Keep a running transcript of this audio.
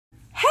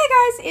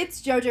Hey guys,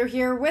 it's Jojo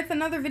here with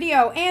another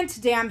video, and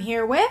today I'm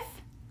here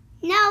with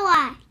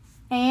Noah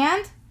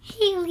and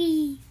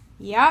Haleigh.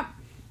 Yep,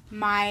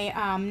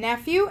 my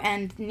nephew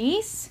and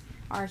niece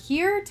are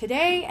here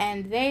today,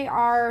 and they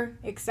are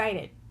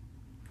excited.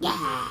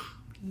 Yeah.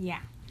 Yeah.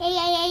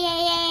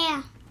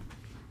 Yeah.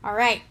 All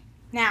right,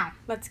 now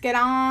let's get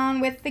on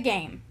with the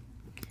game.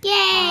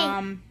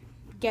 Yay.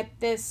 Get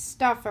this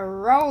stuff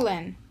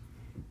rolling.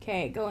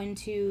 Okay, go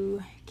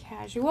into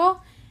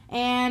casual.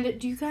 And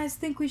do you guys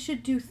think we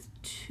should do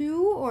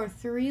 2 or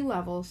 3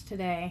 levels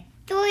today?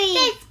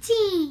 3.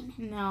 15.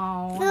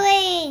 No.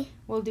 3.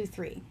 We'll do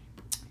 3.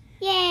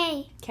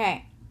 Yay.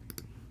 Okay.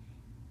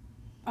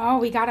 Oh,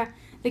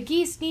 the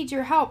geese need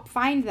your help.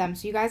 Find them.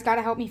 So you guys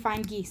gotta help me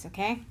find geese,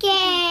 okay?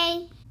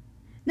 Yay.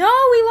 No,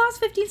 we lost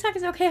 15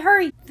 seconds. Okay,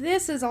 hurry.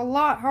 This is a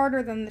lot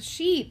harder than the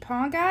sheep,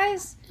 huh,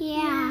 guys?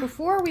 Yeah.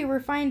 Before we were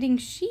finding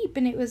sheep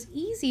and it was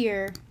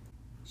easier.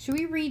 Should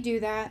we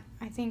redo that?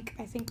 I think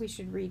we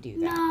should redo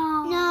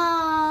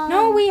that.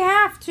 No, we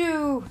have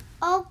to.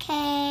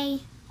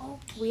 Okay.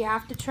 We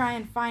have to try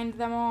and find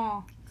them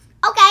all.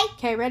 Okay.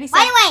 Okay, ready,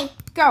 set, Wait.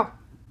 go.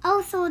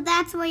 Oh, so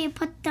that's where you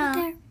put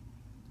the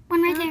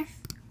one right there.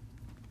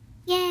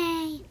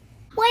 Yay.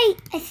 Wait,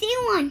 I see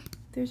one.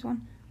 There's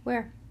one.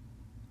 Where?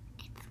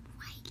 It's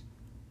white.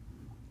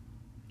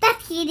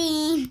 That's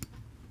hidden.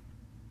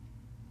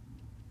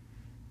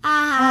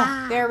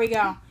 Oh, there we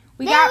go.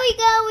 We go.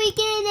 We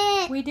did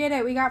it. We did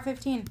it. We got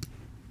 15.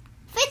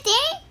 15?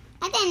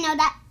 I didn't know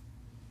that.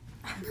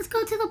 Let's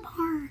go to the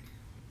barn.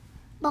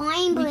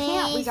 Barn, We please.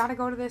 can't. We gotta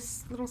go to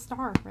this little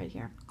star right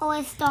here. Oh,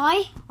 a star?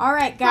 All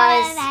right,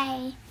 guys.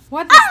 Bye.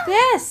 What's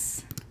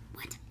this?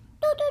 What?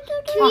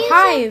 A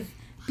hive.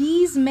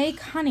 Bees make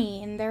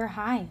honey in their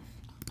hive.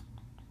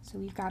 So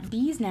we've got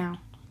bees now.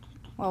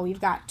 Well, we've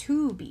got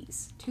 2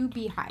 bees. 2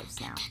 beehives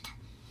now.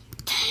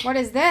 What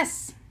is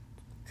this?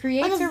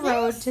 Creates a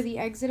road to the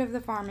exit of the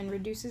farm and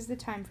reduces the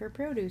time for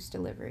produce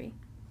delivery.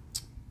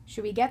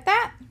 Should we get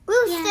that?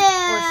 Rooster.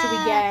 Or should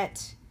we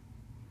get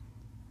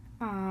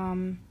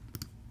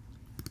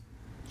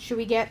should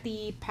we get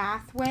the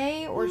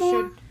pathway or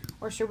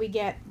should we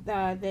get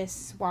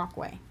this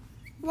walkway?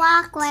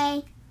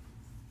 Walkway.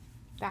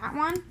 That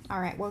one? All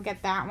right, we'll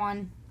get that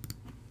one.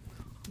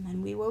 And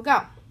then we will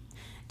go.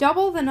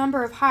 Double the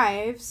number of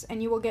hives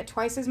and you will get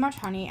twice as much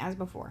honey as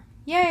before.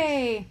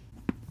 Yay!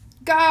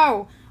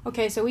 Go!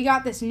 Okay, so we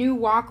got this new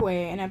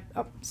walkway, and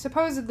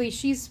supposedly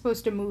she's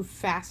supposed to move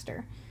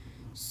faster.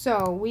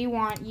 So we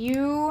want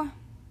you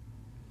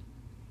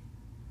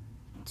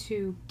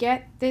to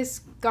get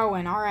this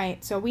going. All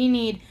right, so we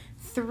need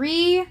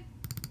 3.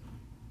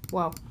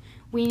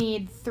 We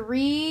need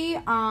 3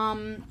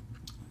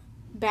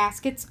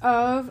 baskets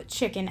of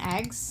chicken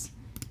eggs,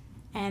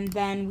 and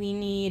then we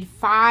need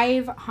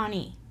 5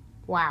 honey.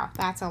 Wow,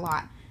 that's a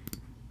lot.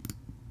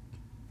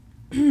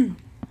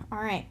 All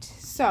right,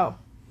 so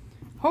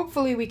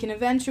hopefully we can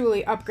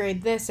eventually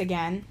upgrade this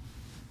again,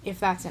 if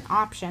that's an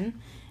option,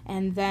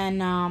 and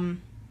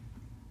then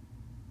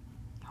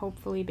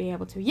hopefully be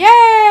able to.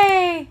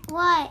 Yay!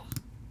 What?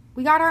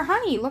 We got our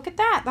honey. Look at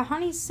that. The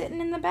honey's sitting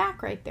in the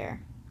back right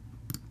there.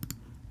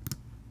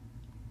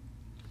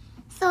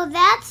 So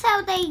that's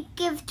how they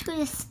give to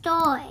the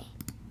store.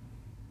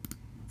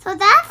 So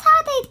that's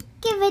how they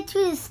give it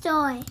to the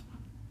store.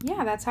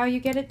 Yeah, that's how you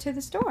get it to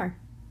the store.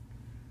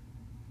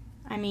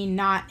 I mean,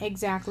 not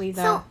exactly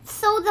the...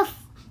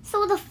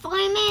 So the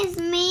farmers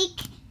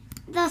make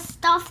the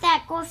stuff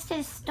that goes to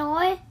the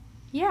store?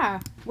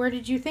 Yeah. Where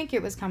did you think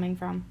it was coming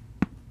from?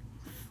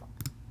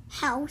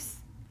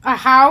 House. A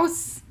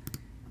house?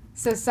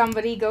 So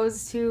somebody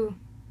goes to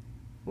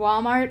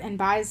Walmart and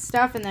buys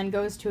stuff and then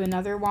goes to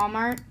another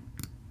Walmart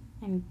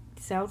and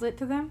sells it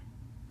to them?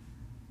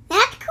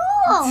 That's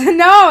cool.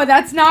 No,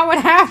 that's not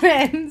what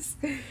happens.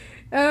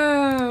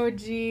 Oh,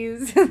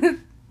 jeez.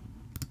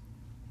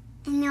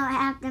 I know what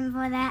happened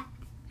for that.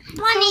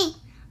 Bunny!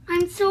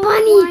 I'm so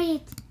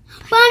quiet.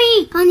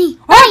 Bunny!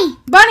 Oh,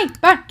 Bunny!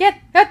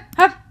 Get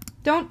up!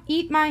 Don't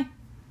eat my...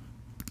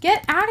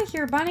 Get out of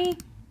here, Bunny.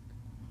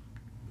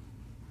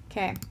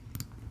 Okay.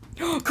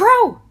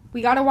 Crow!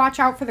 We gotta watch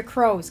out for the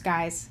crows,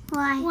 guys.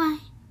 Why?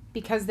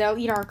 Because they'll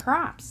eat our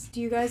crops.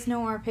 Do you guys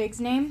know our pig's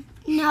name?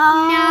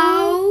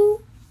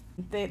 No.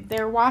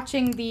 They're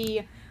watching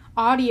the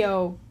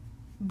audio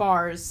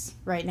bars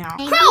right now.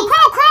 Crow!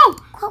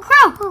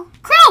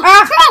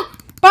 Ah!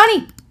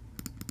 Bunny!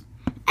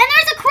 And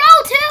there's a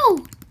crow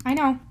too! I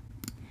know.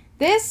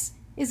 This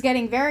is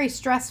getting very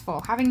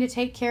stressful. Having to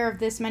take care of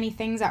this many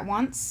things at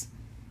once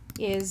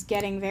is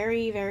getting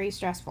very, very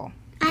stressful.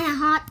 On a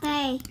hot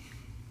day.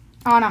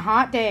 On a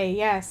hot day,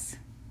 yes.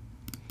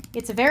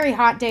 It's a very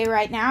hot day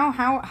right now.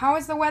 How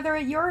is the weather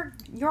at your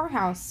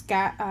house?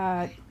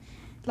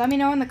 Let me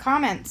know in the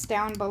comments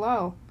down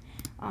below.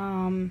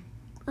 We're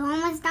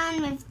almost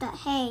done with the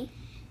hay.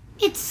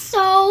 It's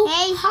so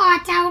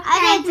hot out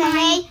at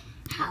my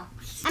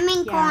house.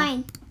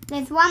 Coin.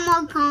 There's one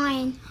more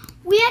coin.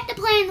 We have to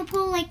play in the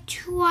pool like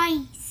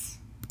twice.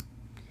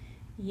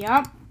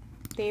 Yep.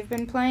 They've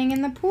been playing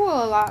in the pool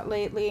a lot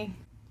lately.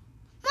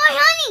 More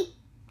honey!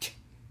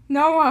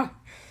 Noah.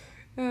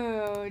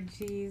 Oh,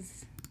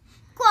 jeez.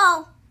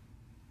 Crow.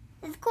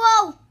 It's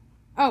crow.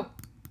 Oh.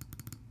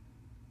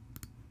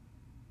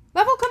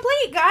 Level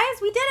complete,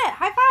 guys. We did it.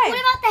 High five. What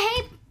about the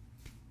hay?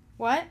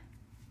 What?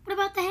 What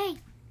about the hay?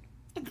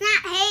 It's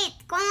not hay.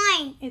 It's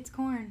corn. It's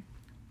corn.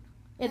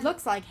 It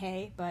looks like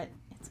hay, but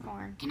it's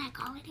corn. Can I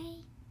call it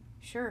hay?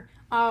 Sure.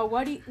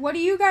 What do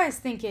you guys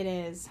think it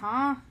is,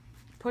 huh?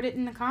 Put it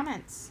in the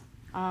comments.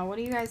 What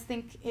do you guys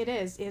think it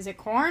is? Is it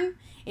corn?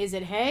 Is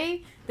it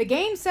hay? The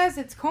game says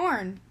it's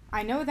corn.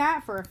 I know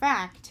that for a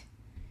fact.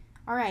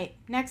 All right,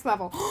 next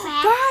level.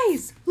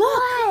 Guys,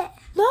 look! What?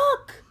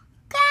 Look!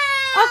 Cow!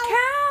 A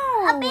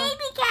cow! A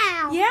baby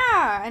cow!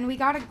 Yeah, and we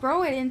gotta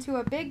grow it into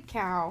a big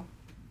cow.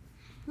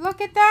 Look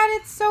at that,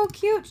 it's so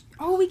cute.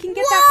 Oh, we can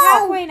get that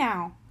pathway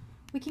now.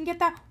 We can get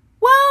that.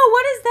 Whoa,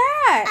 what is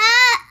that?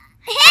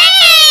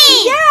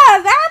 Hay!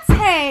 Yeah, that's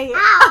hay.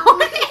 Ow.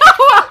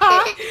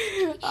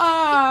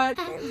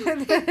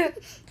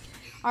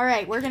 All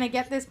right, we're going to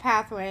get this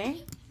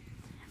pathway.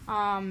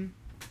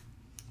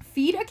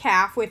 Feed a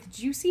calf with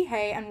juicy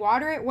hay and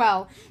water it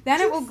well. Then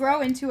it will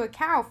grow into a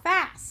cow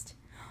fast.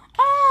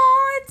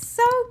 Oh, it's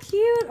so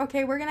cute.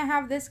 Okay, we're going to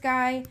have this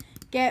guy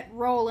get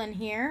rolling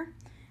here.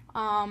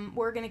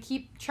 We're going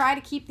to try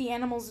to keep the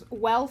animals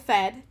well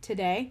fed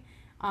today,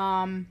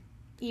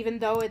 even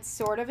though it's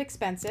sort of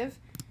expensive.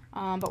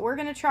 But we're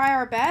going to try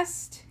our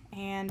best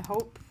and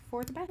hope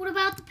for the best. What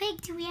about the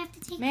pig? Do we have to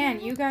take care of Man,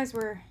 it? you guys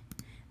were...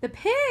 The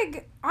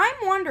pig, I'm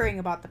wondering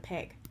about the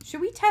pig.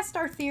 Should we test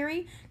our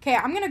theory? Okay,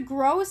 I'm going to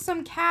grow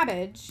some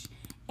cabbage,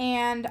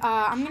 and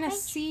I'm going to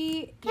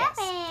see... Cabbage.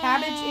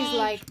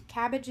 Yes,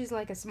 cabbage is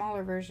like a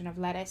smaller version of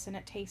lettuce, and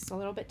it tastes a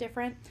little bit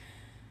different.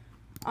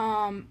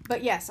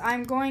 But yes,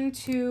 I'm going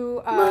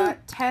to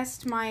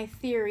test my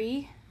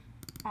theory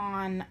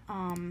on...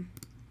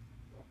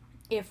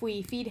 if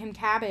we feed him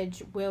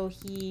cabbage, will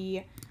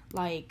he,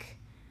 like,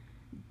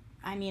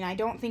 I mean, I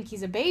don't think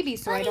he's a baby,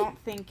 so Bunny. I don't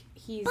think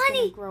he's Bunny.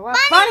 going to grow up.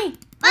 Bunny. Bunny!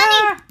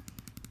 Bunny.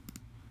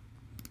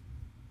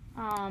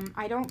 Ah!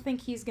 I don't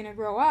think he's going to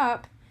grow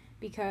up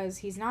because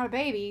he's not a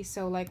baby,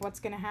 so, like,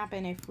 what's going to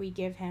happen if we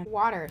give him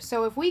water?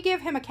 So if we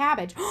give him a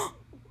cabbage...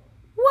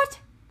 What?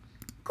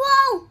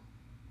 Crow!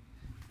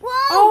 Crow!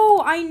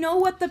 Oh, I know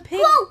what the pig...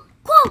 Crow!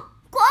 Crow!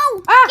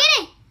 Crow! Ah!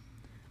 Get it!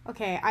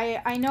 Okay,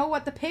 I know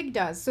what the pig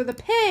does. So the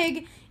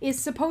pig is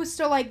supposed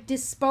to, like,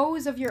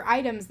 dispose of your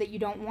items that you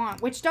don't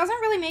want, which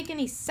doesn't really make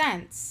any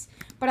sense.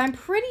 But I'm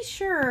pretty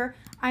sure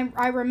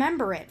I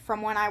remember it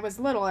from when I was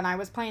little and I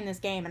was playing this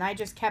game, and I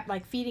just kept,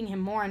 like, feeding him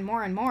more and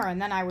more and more,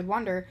 and then I would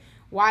wonder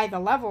why the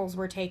levels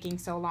were taking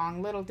so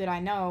long. Little did I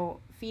know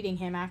feeding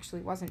him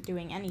actually wasn't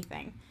doing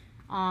anything.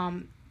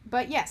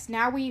 But yes,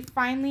 now we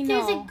finally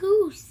know. There's a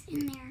goose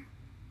in there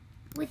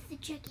with the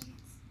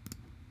chickens.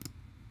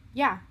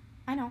 Yeah,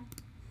 I know.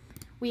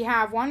 We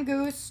have 1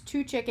 goose,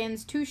 2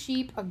 chickens, 2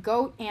 sheep, a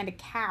goat, and a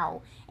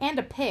cow, and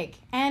a pig,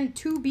 and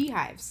 2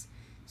 beehives.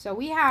 So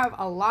we have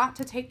a lot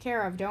to take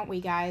care of, don't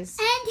we, guys?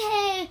 And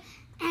hay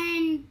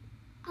and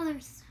other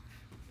stuff.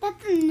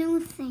 That's a new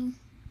thing.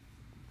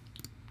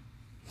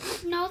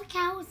 No, the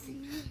cow is the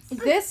newest.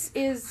 This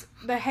is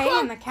the hay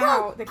and the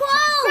cow.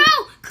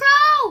 Crow!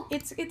 Crow!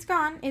 It's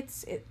gone.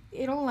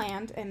 It'll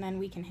land, and then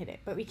we can hit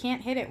it. But we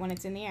can't hit it when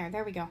it's in the air.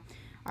 There we go.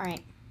 All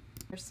right.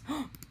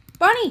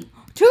 Bunny!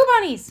 2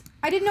 bunnies!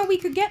 I didn't know we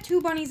could get 2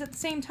 bunnies at the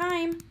same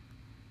time.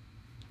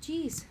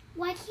 Jeez.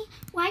 Why can't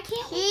we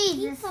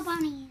keep the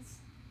bunnies?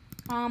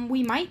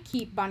 We might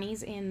keep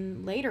bunnies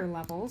in later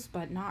levels,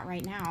 but not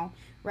right now.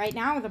 Right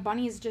now, the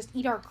bunnies just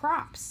eat our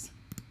crops.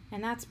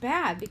 And that's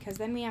bad, because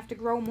then we have to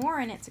grow more,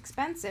 and it's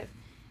expensive.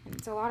 And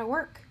it's a lot of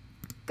work.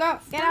 Go!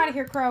 Get out of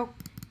here, Crow!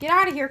 Get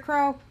out of here,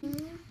 Crow!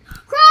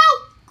 Crow!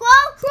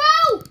 Crow!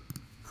 Crow!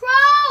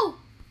 Crow!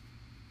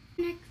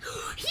 He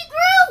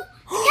grew!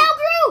 The cow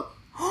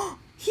grew!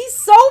 He's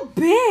so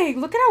big!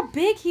 Look at how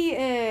big he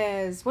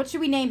is! What should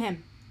we name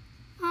him?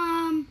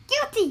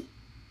 Guilty.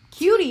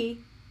 Cutie?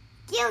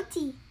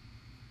 Guilty.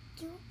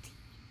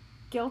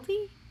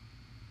 Guilty?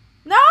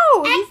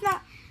 No! He's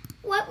not...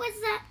 What was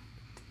that?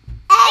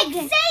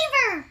 Egg.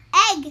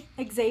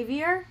 Egg.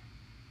 Xavier?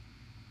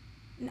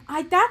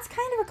 That's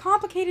kind of a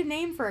complicated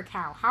name for a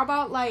cow. How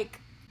about, like...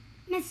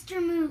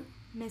 Mr. Moo.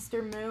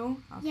 Mr. Moo?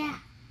 Okay. Yeah.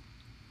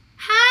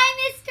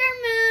 Hi, Mr.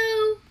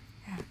 Moo.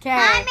 Okay.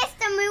 Hi,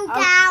 Mr. Moo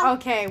cow.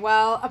 Okay,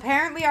 well,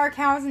 apparently our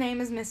cow's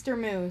name is Mr.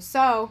 Moo.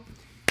 So,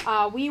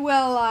 we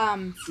will,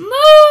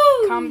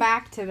 Moo! come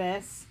back to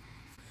this.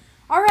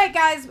 Alright,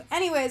 guys.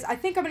 Anyways, I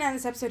think I'm going to end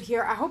this episode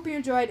here. I hope you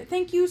enjoyed.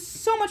 Thank you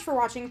so much for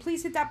watching.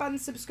 Please hit that button,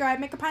 subscribe,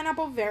 make a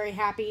pineapple very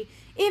happy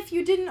if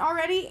you didn't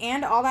already,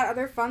 and all that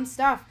other fun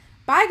stuff.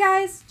 Bye,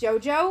 guys.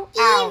 Jojo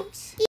out.